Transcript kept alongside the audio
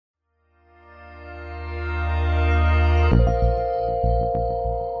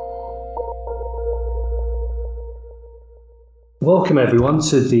Welcome everyone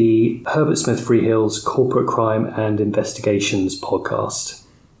to the Herbert Smith Freehills Corporate Crime and Investigations podcast.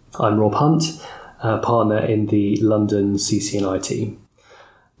 I'm Rob Hunt, a partner in the London CC&I team.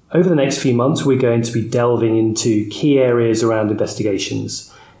 Over the next few months, we're going to be delving into key areas around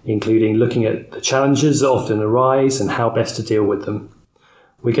investigations, including looking at the challenges that often arise and how best to deal with them.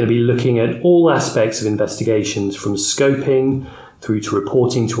 We're going to be looking at all aspects of investigations, from scoping through to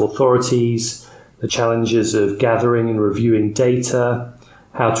reporting to authorities, the challenges of gathering and reviewing data,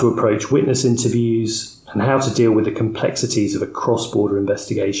 how to approach witness interviews, and how to deal with the complexities of a cross-border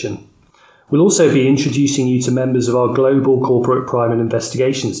investigation. We'll also be introducing you to members of our global corporate crime and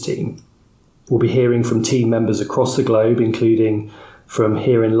investigations team. We'll be hearing from team members across the globe, including from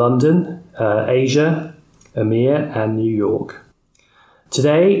here in London, Asia, EMEA, and New York.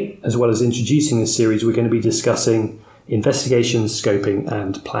 Today, as well as introducing this series, we're going to be discussing investigations, scoping,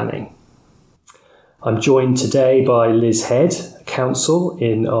 and planning. I'm joined today by Liz Head, counsel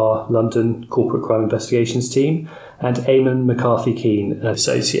in our London Corporate Crime Investigations team, and Eamon McCarthy-Keane, an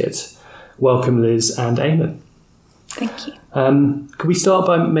associate. Welcome, Liz and Eamon. Thank you. Could we start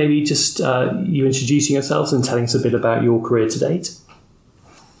by maybe just you introducing yourselves and telling us a bit about your career to date?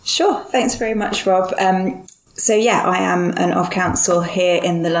 Sure. Thanks very much, Rob. I am an of-counsel here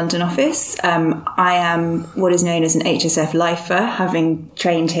in the London office. I am what is known as an HSF lifer, having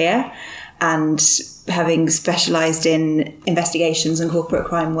trained here and having specialised in investigations and corporate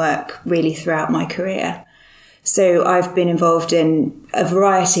crime work really throughout my career. So I've been involved in a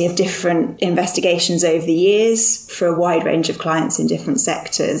variety of different investigations over the years for a wide range of clients in different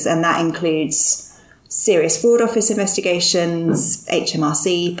sectors, and that includes serious fraud office investigations,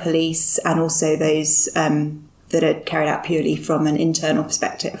 HMRC, police, and also those that are carried out purely from an internal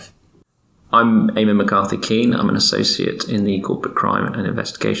perspective. I'm Eamon McCarthy-Keane. I'm an associate in the Corporate Crime and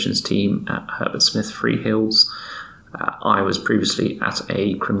Investigations team at Herbert Smith Freehills. I was previously at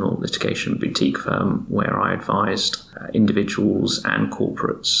a criminal litigation boutique firm where I advised individuals and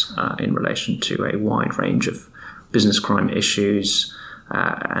corporates in relation to a wide range of business crime issues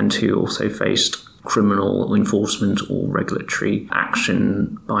and who also faced criminal enforcement or regulatory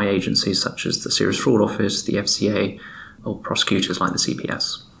action by agencies such as the Serious Fraud Office, the FCA, or prosecutors like the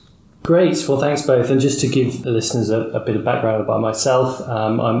CPS. Great. Well, thanks both. And just to give the listeners a bit of background about myself,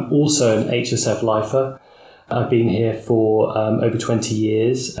 I'm also an HSF lifer. I've been here for over 20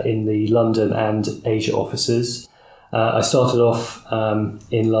 years in the London and Asia offices. I started off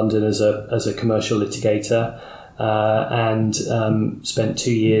in London as a commercial litigator and spent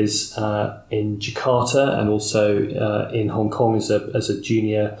 2 years in Jakarta and also in Hong Kong as a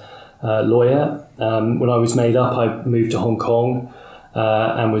junior lawyer. When I was made up, I moved to Hong Kong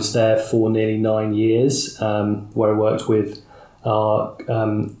and was there for nearly 9 years, where I worked with our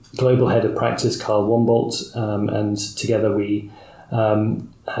global head of practice, Carl Wombolt, and together we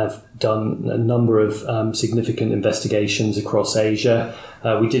have done a number of significant investigations across Asia.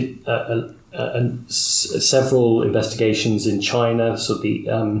 We did several investigations in China, so the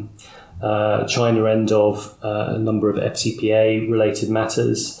China end of a number of FCPA-related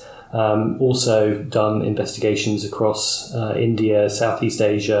matters. Also done investigations across India, Southeast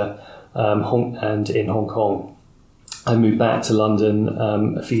Asia, and in Hong Kong. I moved back to London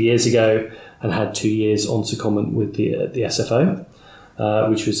a few years ago and had 2 years on secondment with the SFO,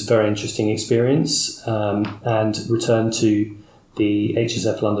 which was a very interesting experience, and returned to the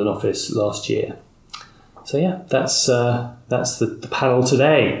HSF London office last year. So yeah, that's the panel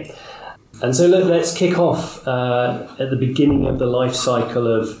today. And so let's kick off at the beginning of the life cycle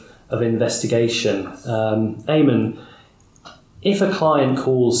of investigation. Eamon, if a client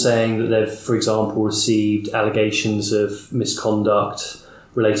calls saying that they've, for example, received allegations of misconduct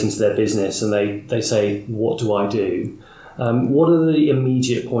relating to their business and they say, what do I do? What are the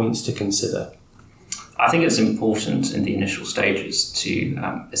immediate points to consider? I think it's important in the initial stages to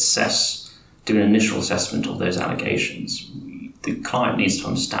do an initial assessment of those allegations. The client needs to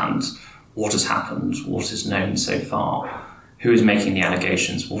understand what has happened, what is known so far, who is making the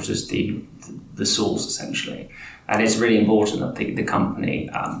allegations, what is the source, essentially. And it's really important that the company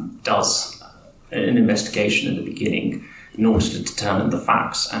does an investigation in the beginning in order to determine the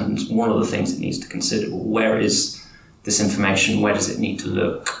facts. And one of the things it needs to consider, where is this information, where does it need to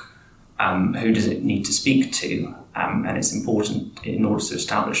look, who does it need to speak to? And it's important in order to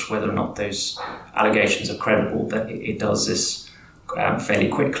establish whether or not those allegations are credible that it does this fairly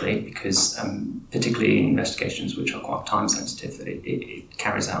quickly, because particularly in investigations which are quite time sensitive, that it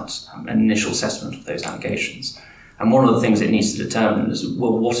carries out an initial assessment of those allegations. And one of the things it needs to determine is,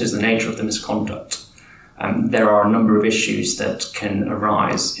 well, what is the nature of the misconduct? There are a number of issues that can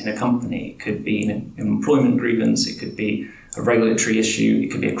arise in a company. It could be an employment grievance, it could be a regulatory issue,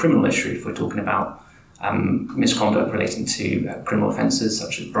 it could be a criminal issue if we're talking about misconduct relating to criminal offences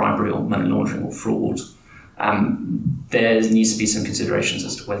such as bribery or money laundering or fraud. There needs to be some considerations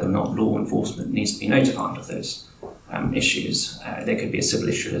as to whether or not law enforcement needs to be notified of those issues. There could be a civil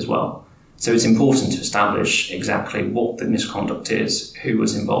issue as well. So it's important to establish exactly what the misconduct is, who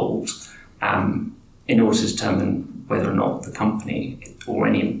was involved, in order to determine whether or not the company or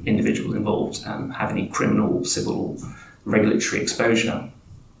any individual involved have any criminal, civil, regulatory exposure.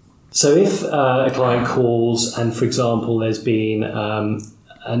 So if a client calls and, for example, there's been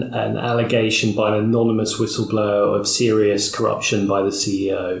an allegation by an anonymous whistleblower of serious corruption by the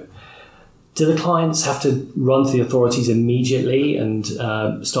CEO, do the clients have to run to the authorities immediately and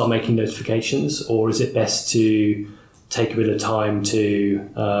start making notifications, or is it best to take a bit of time to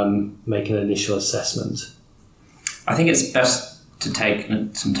make an initial assessment? I think it's best to take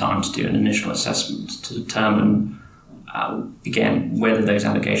some time to do an initial assessment to determine, again, whether those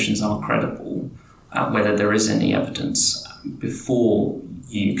allegations are credible, whether there is any evidence, before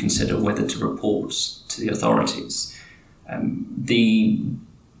you consider whether to report to the authorities. The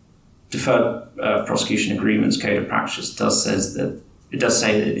Deferred Prosecution Agreements Code of Practice does say that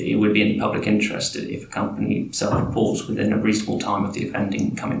it would be in the public interest if a company self-reports within a reasonable time of the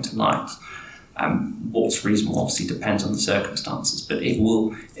offending coming to light. What's reasonable obviously depends on the circumstances, but it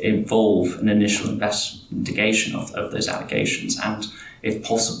will involve an initial investigation of those allegations and, if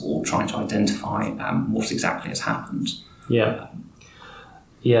possible, trying to identify what exactly has happened. Yeah,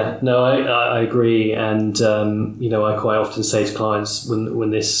 no, I agree. And, I quite often say to clients when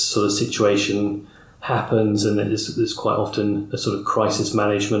this sort of situation happens, and there's quite often a sort of crisis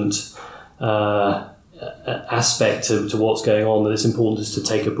management aspect to what's going on, that it's important just to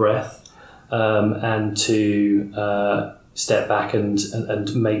take a breath and to step back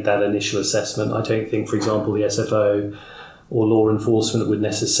and make that initial assessment. I don't think, for example, the SFO or law enforcement would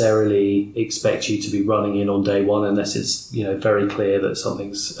necessarily expect you to be running in on day one unless it's very clear that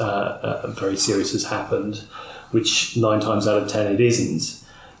something's very serious has happened, which 9 times out of 10 it isn't.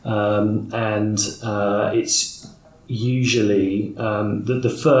 And it's usually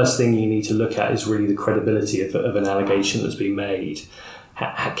the first thing you need to look at is really the credibility of an allegation that's been made.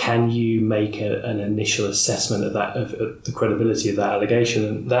 Can you make an initial assessment of that, of the credibility of that allegation?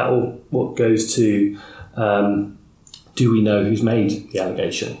 And that what goes to do we know who's made the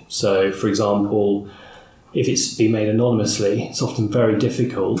allegation? So, for example, if it's been made anonymously, it's often very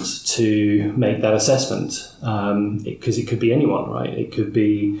difficult to make that assessment because it could be anyone, right? It could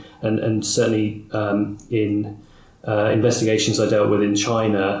be, and certainly in investigations I dealt with in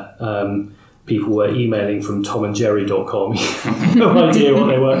China, people were emailing from tomandjerry.com. No idea what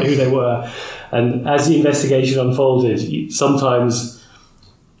they were, who they were. And as the investigation unfolded, sometimes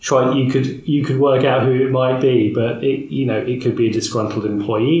you could work out who it might be, but it could be a disgruntled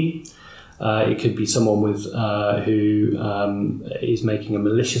employee. It could be someone who is making a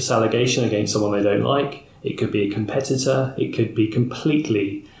malicious allegation against someone they don't like. It could be a competitor. It could be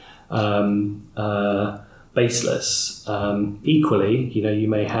completely baseless. Equally, you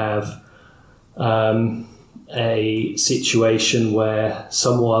may have a situation where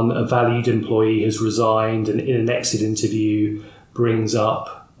a valued employee has resigned, and in an exit interview brings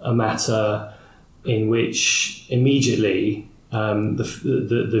up a matter in which immediately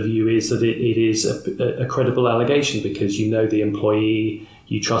the view is that it is a credible allegation because the employee,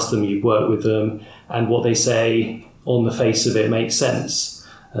 you trust them, you've worked with them, and what they say on the face of it makes sense.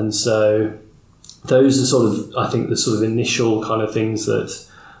 And so those are sort of, I think, the sort of initial kind of things that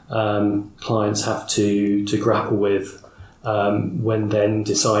clients have to grapple with when then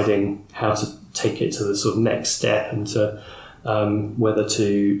deciding how to take it to the sort of next step and to whether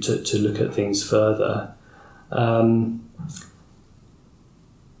to look at things further.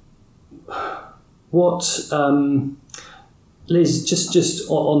 Liz, just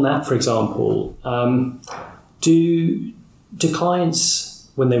on that, for example, do clients,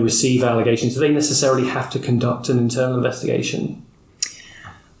 when they receive allegations, do they necessarily have to conduct an internal investigation?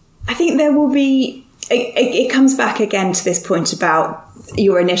 I think there will be, it comes back again to this point about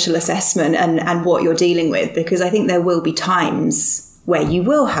your initial assessment and what you're dealing with, because I think there will be times where you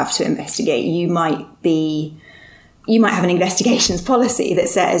will have to investigate. You might have an investigations policy that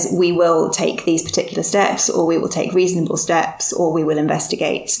says we will take these particular steps, or we will take reasonable steps, or we will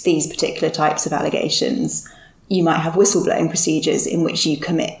investigate these particular types of allegations. You might have whistleblowing procedures in which you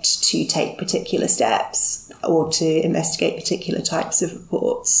commit to take particular steps or to investigate particular types of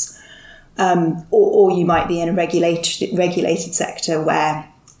reports. Or you might be in a regulated sector where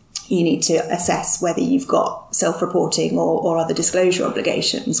you need to assess whether you've got self-reporting or other disclosure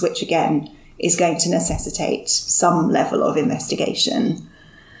obligations, which again is going to necessitate some level of investigation.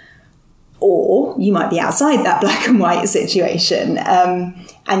 Or you might be outside that black and white situation,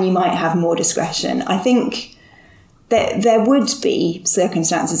 and you might have more discretion. I think that there would be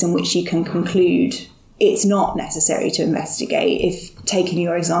circumstances in which you can conclude it's not necessary to investigate. If, taking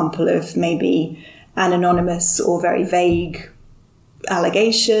your example of maybe an anonymous or very vague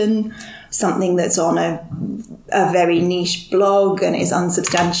allegation, something that's on a very niche blog and is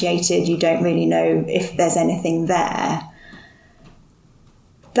unsubstantiated, you don't really know if there's anything there.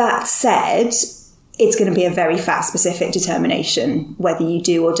 That said, it's going to be a very fact-specific determination whether you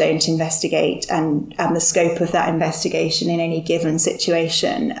do or don't investigate, and the scope of that investigation in any given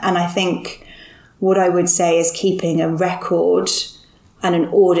situation. And I think what I would say is keeping a record and an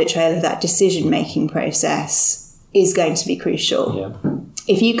audit trail of that decision-making process is going to be crucial. Yeah.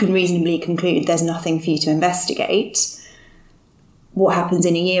 If you can reasonably conclude there's nothing for you to investigate, what happens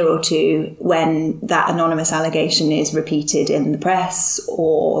in a year or two when that anonymous allegation is repeated in the press,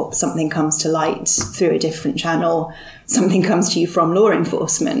 or something comes to light through a different channel, something comes to you from law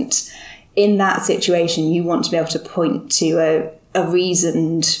enforcement? In that situation, you want to be able to point to a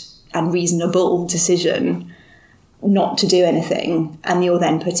reasoned and reasonable decision not to do anything, and you're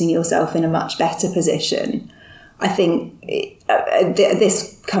then putting yourself in a much better position. I think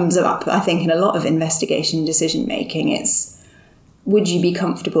this comes up, I think, in a lot of investigation decision making. It's, would you be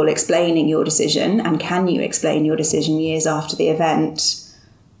comfortable explaining your decision, and can you explain your decision years after the event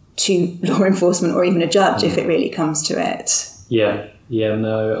to law enforcement or even a judge if it really comes to it? Yeah,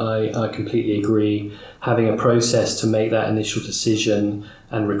 no, I completely agree. Having a process to make that initial decision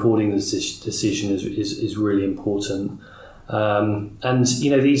and recording the decision is really important. And,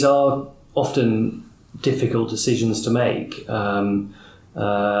 you know, these are often difficult decisions to make.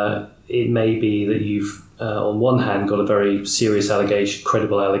 It may be that you've, on one hand, got a very serious allegation,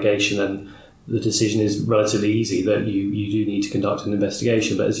 credible allegation, and the decision is relatively easy that you do need to conduct an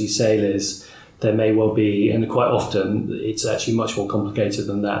investigation. But as you say, Liz, there may well be, and quite often it's actually much more complicated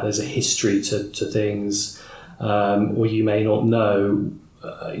than that. There's a history to things, or you may not know.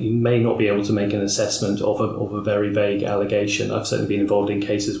 You may not be able to make an assessment of a very vague allegation. I've certainly been involved in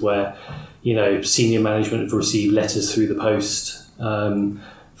cases where, you know, senior management have received letters through the post from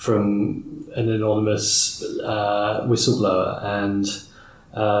an anonymous whistleblower, and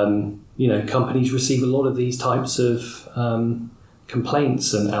you know, companies receive a lot of these types of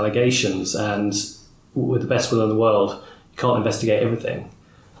complaints and allegations, and with the best will in the world, you can't investigate everything.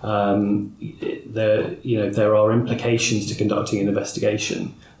 There are implications to conducting an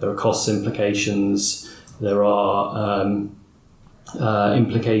investigation. There are cost implications. There are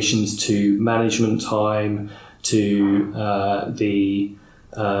implications to management time, to the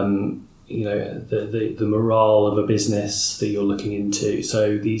morale of a business that you're looking into.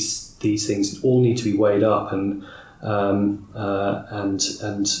 So these things all need to be weighed up, and in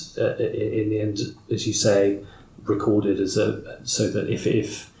the end, as you say, recorded so that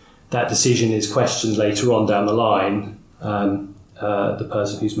if that decision is questioned later on down the line, the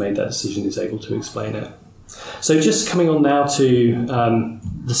person who's made that decision is able to explain it. So just coming on now to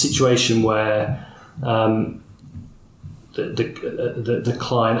the situation where the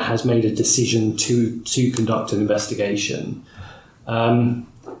client has made a decision to conduct an investigation.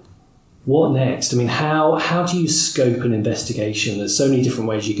 What next? I mean, how do you scope an investigation? There's so many different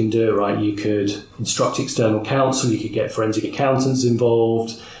ways you can do it, right? You could instruct external counsel, you could get forensic accountants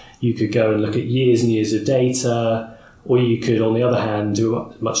involved, you could go and look at years and years of data, or you could, on the other hand, do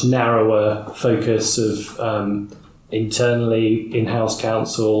a much narrower focus of internally in-house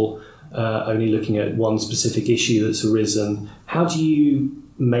counsel, only looking at one specific issue that's arisen. How do you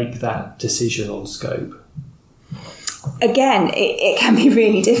make that decision on scope? Again, it can be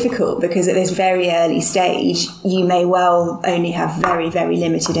really difficult because at this very early stage, you may well only have very, very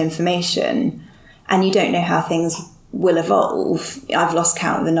limited information, and you don't know how things will evolve. I've lost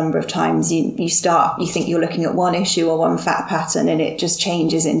count of the number of times you think you're looking at one issue or one fact pattern, and it just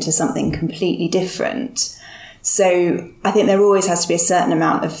changes into something completely different. So I think there always has to be a certain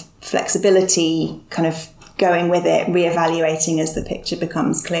amount of flexibility, kind of going with it, reevaluating as the picture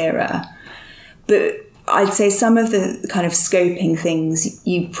becomes clearer. But I'd say some of the kind of scoping things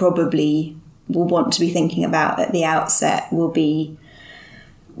you probably will want to be thinking about at the outset will be,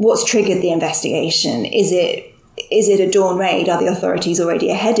 what's triggered the investigation? Is it a dawn raid? Are the authorities already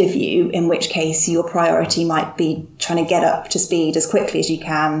ahead of you? In which case your priority might be trying to get up to speed as quickly as you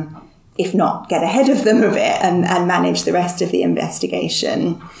can, if not get ahead of them a bit and manage the rest of the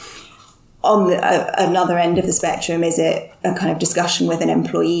investigation. On another end of the spectrum, is it a kind of discussion with an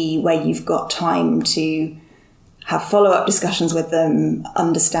employee where you've got time to have follow-up discussions with them,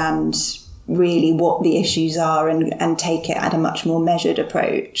 understand really what the issues are and take it at a much more measured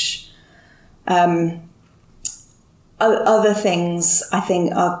approach. Other things I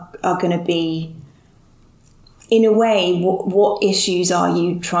think are going to be, in a way, what issues are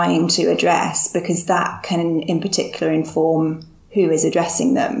you trying to address? Because that can in particular inform who is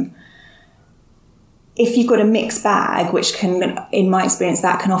addressing them. If you've got a mixed bag, which can, in my experience,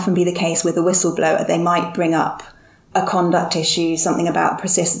 that can often be the case with a whistleblower. They might bring up a conduct issue, something about a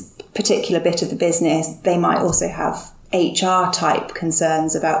particular bit of the business. They might also have HR type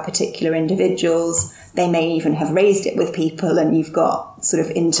concerns about particular individuals. They may even have raised it with people, and you've got sort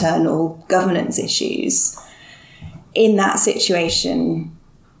of internal governance issues. In that situation,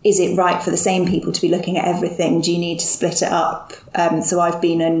 is it right for the same people to be looking at everything? Do you need to split it up? So I've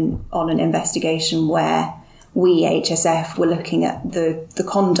been on an investigation where we, HSF, were looking at the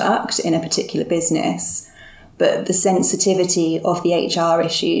conduct in a particular business, but the sensitivity of the HR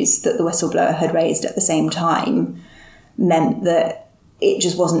issues that the whistleblower had raised at the same time meant that it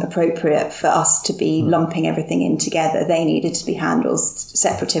just wasn't appropriate for us to be lumping everything in together. They needed to be handled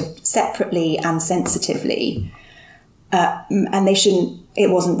separately and sensitively. And it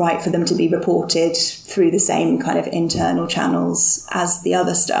wasn't right for them to be reported through the same kind of internal channels as the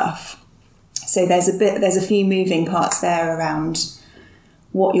other stuff. So there's a few moving parts there around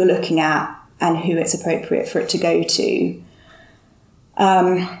what you're looking at and who it's appropriate for it to go to.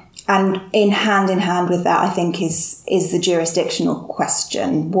 And in hand with that, I think is the jurisdictional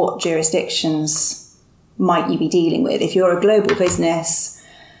question. What jurisdictions might you be dealing with? If you're a global business,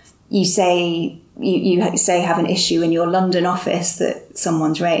 you say have an issue in your London office that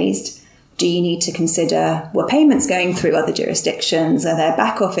someone's raised, do you need to consider, were payments going through other jurisdictions? Are there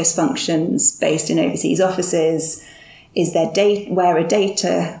back office functions based in overseas offices? Is there where are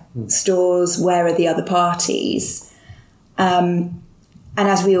data stores? Where are the other parties? And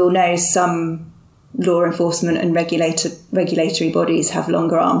as we all know, some law enforcement and regulatory bodies have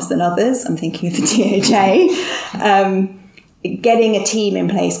longer arms than others. I'm thinking of the DOJ. Getting a team in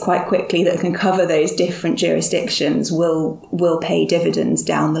place quite quickly that can cover those different jurisdictions will pay dividends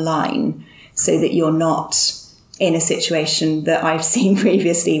down the line, so that you're not in a situation that I've seen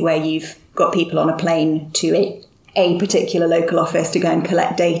previously where you've got people on a plane to a particular local office to go and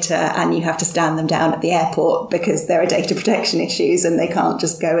collect data, and you have to stand them down at the airport because there are data protection issues and they can't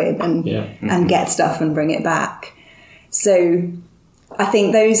just go in and get stuff and bring it back. So I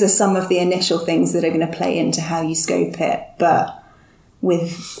think those are some of the initial things that are going to play into how you scope it, but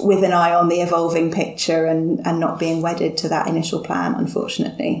with an eye on the evolving picture and not being wedded to that initial plan,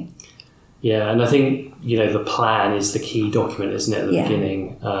 unfortunately. Yeah, and I think, the plan is the key document, isn't it, at the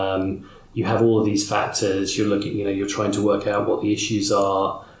beginning? You have all of these factors, you're looking, you're trying to work out what the issues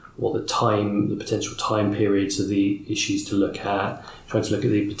are, what the potential time periods of the issues to look at, trying to look at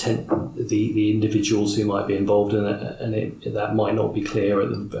the individuals who might be involved in it, and that might not be clear at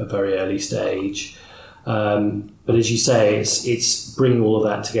a very early stage. But as you say, it's bringing all of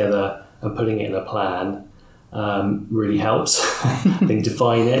that together and putting it in a plan really helps. I think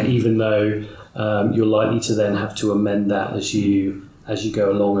define it, even though you're likely to then have to amend that as you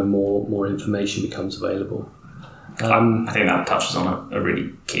go along and more information becomes available. I think that touches on a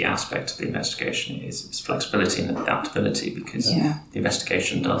really key aspect of the investigation is flexibility and adaptability, because the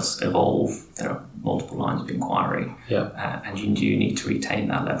investigation does evolve. There are multiple lines of inquiry, and you do need to retain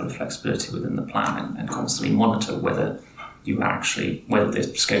that level of flexibility within the plan and constantly monitor whether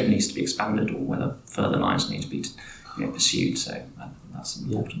the scope needs to be expanded or whether further lines need to be pursued. So that's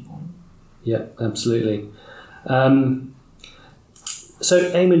an important point. Yeah, absolutely. So,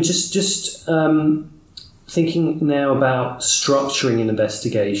 Eamon, just thinking now about structuring an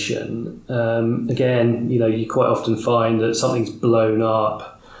investigation. Again, you quite often find that something's blown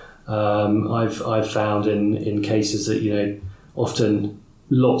up. I've found in cases that often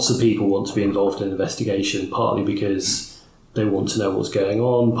lots of people want to be involved in an investigation, partly because they want to know what's going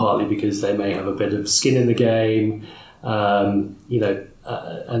on, partly because they may have a bit of skin in the game. And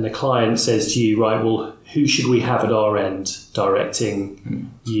the client says to you, right, well, who should we have at our end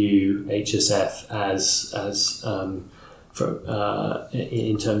directing you, HSF,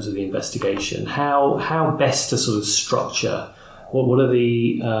 in terms of the investigation? How best to sort of structure? What are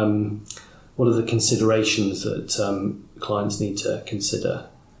the considerations that clients need to consider?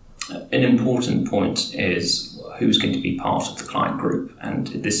 An important point is who's going to be part of the client group, and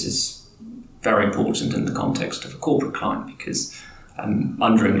this is very important in the context of a corporate client, because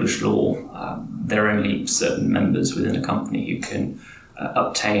under English law, there are only certain members within a company who can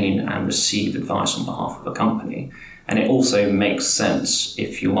obtain and receive advice on behalf of a company. And it also makes sense,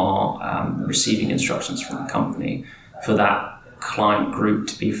 if you are receiving instructions from the company, for that client group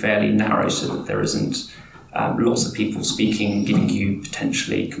to be fairly narrow so that there isn't lots of people speaking, giving you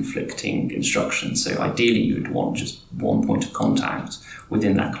potentially conflicting instructions. So ideally you would want just one point of contact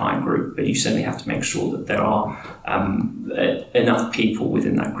within that client group, but you certainly have to make sure that there are enough people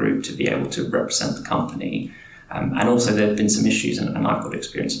within that group to be able to represent the company. And also there have been some issues, and I've got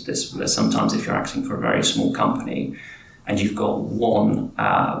experience of this, where sometimes if you're acting for a very small company and you've got one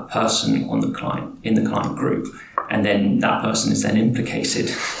person in the client group, and then that person is then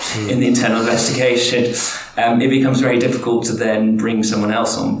implicated in the internal investigation, it becomes very difficult to then bring someone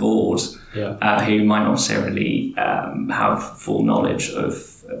else on board who might not necessarily have full knowledge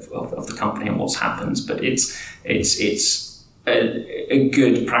of the company and what's happened. But it's a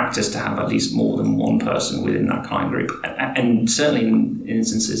good practice to have at least more than one person within that client group. And certainly in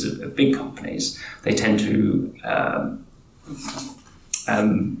instances of big companies, they tend to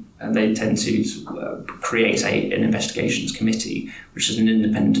create an investigations committee, which is an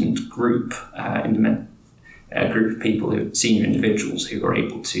independent group, a group of people, senior individuals who are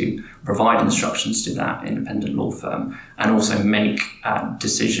able to provide instructions to that independent law firm and also make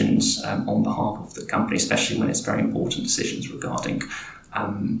decisions on behalf of the company, especially when it's very important decisions regarding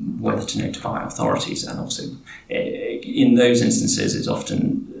whether to notify authorities. And also in those instances, it's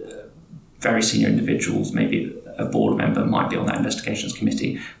often very senior individuals, maybe a board member might be on that investigations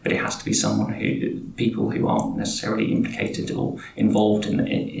committee, but it has to be people who aren't necessarily implicated or involved in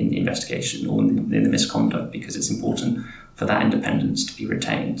the investigation or in the misconduct, because it's important for that independence to be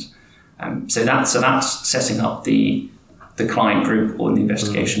retained. So that's setting up the client group or the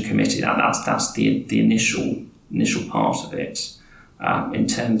investigation committee. That's the initial part of it. In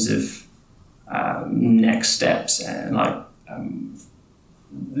terms of next steps, like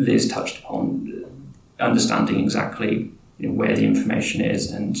Liz touched upon, understanding exactly where the information is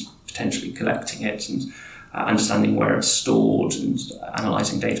and potentially collecting it, and understanding where it's stored and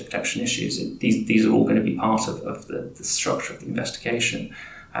analysing data protection issues. These are all going to be part of the structure of the investigation.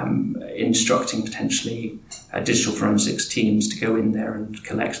 Instructing potentially digital forensics teams to go in there and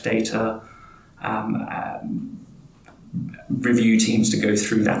collect data, review teams to go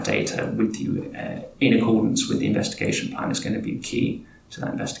through that data with you in accordance with the investigation plan is going to be key to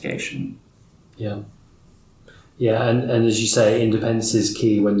that investigation. Yeah, and as you say, independence is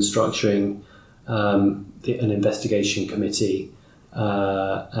key when structuring an investigation committee,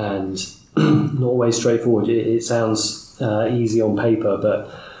 and not always straightforward. It sounds easy on paper, but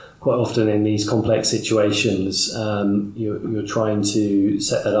quite often in these complex situations, you're trying to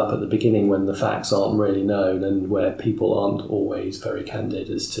set that up at the beginning when the facts aren't really known and where people aren't always very candid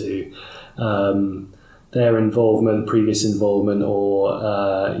as to their involvement, previous involvement, or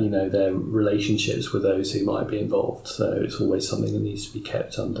their relationships with those who might be involved. So it's always something that needs to be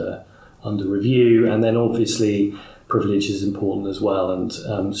kept under review. And then obviously privilege is important as well, and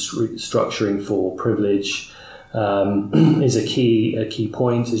structuring for privilege is a key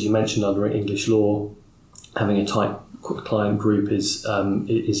point. As you mentioned, under English law, having a tight client group is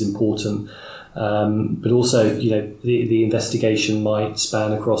important. But also, the investigation might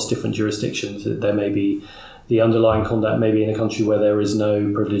span across different jurisdictions. There may be the underlying conduct may be in a country where there is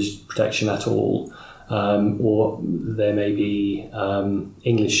no privilege protection at all, or there may be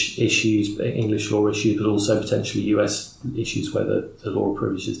English law issues, but also potentially US issues where the law of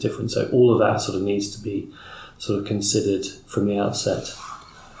privilege is different. So all of that sort of needs to be sort of considered from the outset.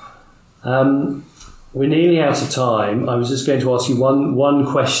 We're nearly out of time. I was just going to ask you one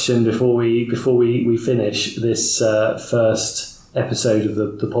question before we finish this first episode of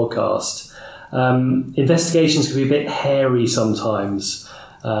the podcast. Investigations can be a bit hairy sometimes.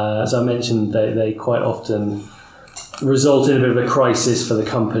 As I mentioned, they quite often result in a bit of a crisis for the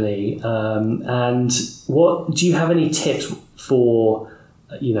company. And what do you have any tips for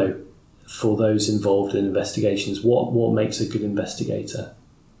those involved in investigations? What makes a good investigator?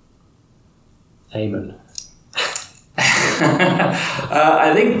 Eamon.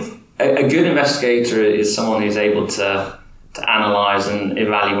 I think a good investigator is someone who's able to analyse and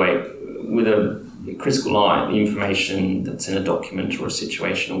evaluate with a critical eye the information that's in a document or a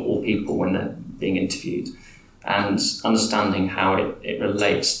situation or people when they're being interviewed, and understanding how it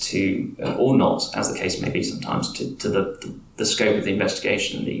relates to, or not, as the case may be sometimes, to the scope of the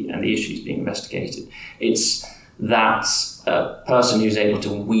investigation and the issues being investigated. It's that person who's able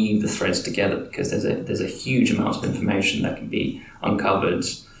to weave the threads together, because there's a huge amount of information that can be uncovered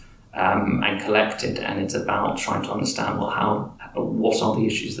and collected, and it's about trying to understand what are the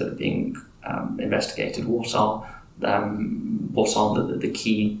issues that are being investigated, what are the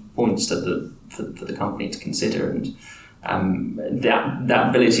key points that for the company to consider, and that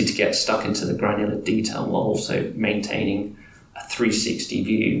ability to get stuck into the granular detail while also maintaining a 360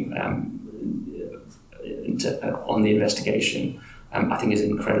 view on the investigation, I think is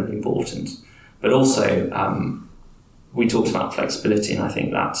incredibly important. But also, we talked about flexibility, and I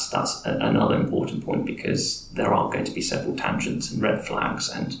think that's another important point, because there are going to be several tangents and red flags,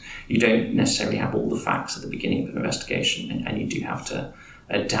 and you don't necessarily have all the facts at the beginning of an investigation, and you do have to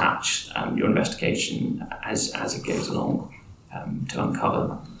adapt your investigation as it goes along to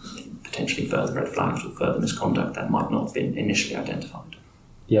uncover potentially further red flags or further misconduct that might not have been initially identified.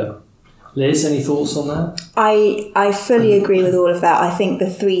 Yeah. Liz, any thoughts on that? I fully agree with all of that. I think the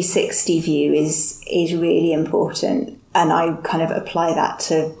 360 view is really important, and I kind of apply that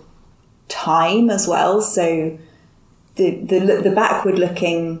to time as well. So the backward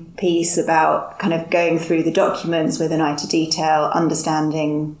looking piece about kind of going through the documents with an eye to detail,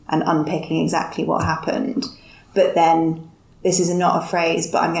 understanding and unpicking exactly what happened. But then, this is not a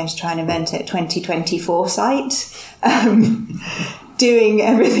phrase, but I'm going to try and invent it, 2020 foresight. Doing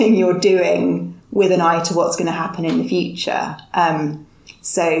everything you're doing with an eye to what's going to happen in the future.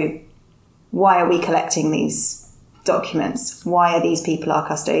 So why are we collecting these documents? Why are these people our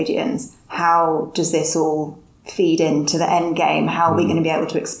custodians? How does this all feed into the end game? How are we going to be able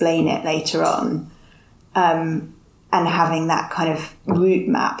to explain it later on? And having that kind of route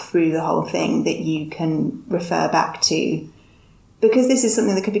map through the whole thing that you can refer back to, because this is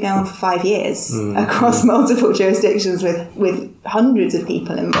something that could be going on for 5 years across multiple jurisdictions with hundreds of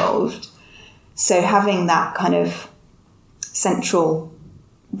people involved. So having that kind of central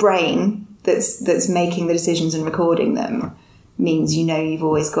brain that's making the decisions and recording them means you've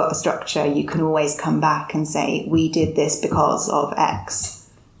always got a structure. You can always come back and say, we did this because of X,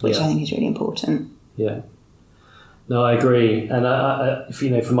 which I think is really important. Yeah. No, I agree, and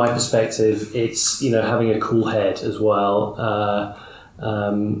from my perspective, it's having a cool head as well.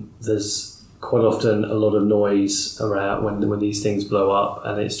 There's quite often a lot of noise around when these things blow up,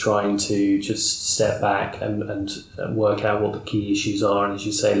 and it's trying to just step back and work out what the key issues are, and as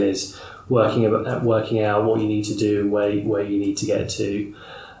you say, Liz, working out what you need to do and where you need to get to.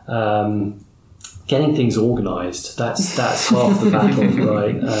 Getting things organised, that's half the battle,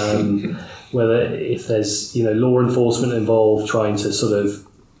 right? Whether if there's law enforcement involved, trying to sort of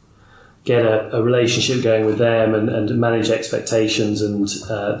get a relationship going with them and manage expectations and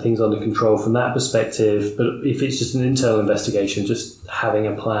things under control from that perspective. But if it's just an internal investigation, just having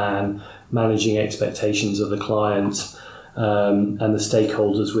a plan, managing expectations of the client and the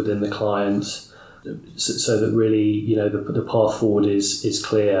stakeholders within the client, so that really the path forward is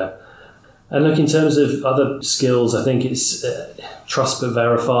clear. And look, in terms of other skills, I think it's trust but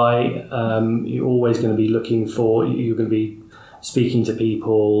verify. You're always going to be you're going to be speaking to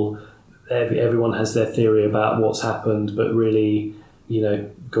people. Everyone has their theory about what's happened, but really,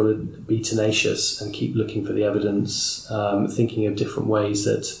 got to be tenacious and keep looking for the evidence, thinking of different ways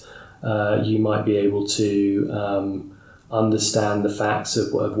that you might be able to understand the facts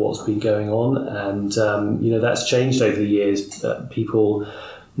of what's been going on. And, that's changed over the years. People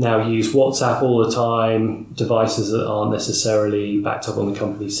now use WhatsApp all the time, devices that aren't necessarily backed up on the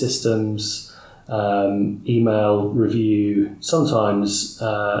company systems, email review, sometimes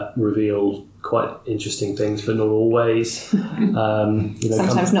reveal quite interesting things, but not always.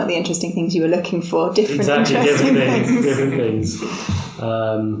 Sometimes not the interesting things you were looking for, different things.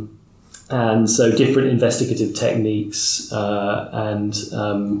 And so different investigative techniques and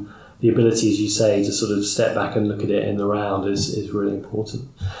the ability, as you say, to sort of step back and look at it in the round is really important.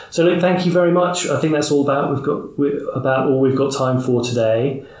 So, look, thank you very much. I think that's all about all we've got time for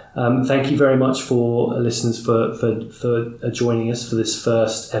today. Thank you very much for listeners for joining us for this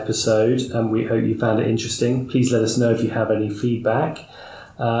first episode, and we hope you found it interesting. Please let us know if you have any feedback,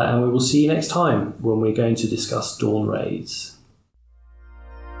 and we will see you next time when we're going to discuss dawn raids.